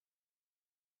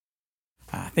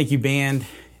Thank you, band.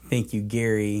 Thank you,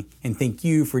 Gary. And thank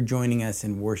you for joining us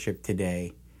in worship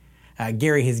today.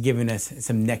 Gary has given us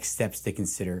some next steps to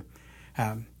consider.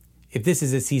 If this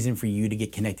is a season for you to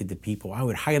get connected to people, I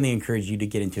would highly encourage you to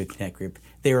get into a Connect group.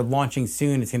 They are launching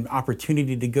soon. It's an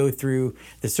opportunity to go through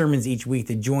the sermons each week,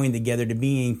 to join together, to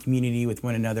be in community with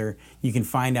one another. You can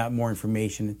find out more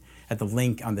information at the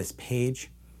link on this page.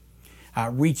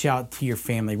 Reach out to your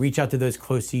family. Reach out to those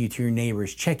close to you, to your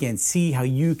neighbors. Check in. See how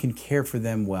you can care for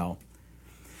them well.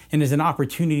 And as an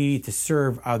opportunity to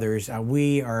serve others,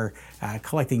 we are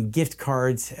collecting gift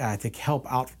cards to help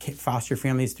out foster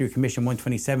families through Commission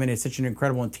 127. It's such an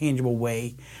incredible and tangible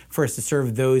way for us to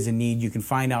serve those in need. You can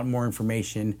find out more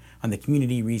information on the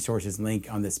community resources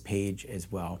link on this page as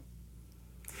well.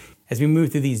 As we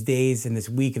move through these days and this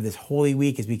week of this Holy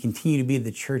Week, as we continue to be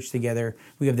the church together,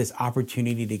 we have this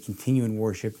opportunity to continue in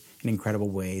worship in incredible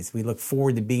ways. We look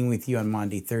forward to being with you on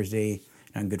Monday, Thursday,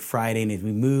 on Good Friday, and as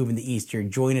we move into Easter,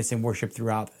 join us in worship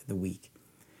throughout the week.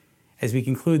 As we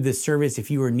conclude this service,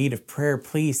 if you are in need of prayer,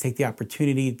 please take the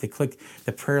opportunity to click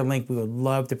the prayer link. We would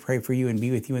love to pray for you and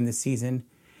be with you in this season.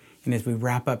 And as we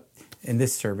wrap up in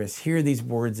this service, hear these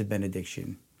words of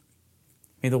benediction.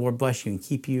 May the Lord bless you and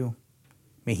keep you.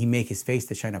 May he make his face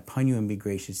to shine upon you and be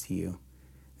gracious to you. In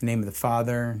the name of the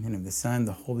Father, and of the Son,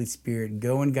 the Holy Spirit,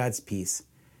 go in God's peace.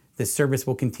 This service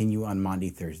will continue on Monday,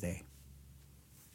 Thursday.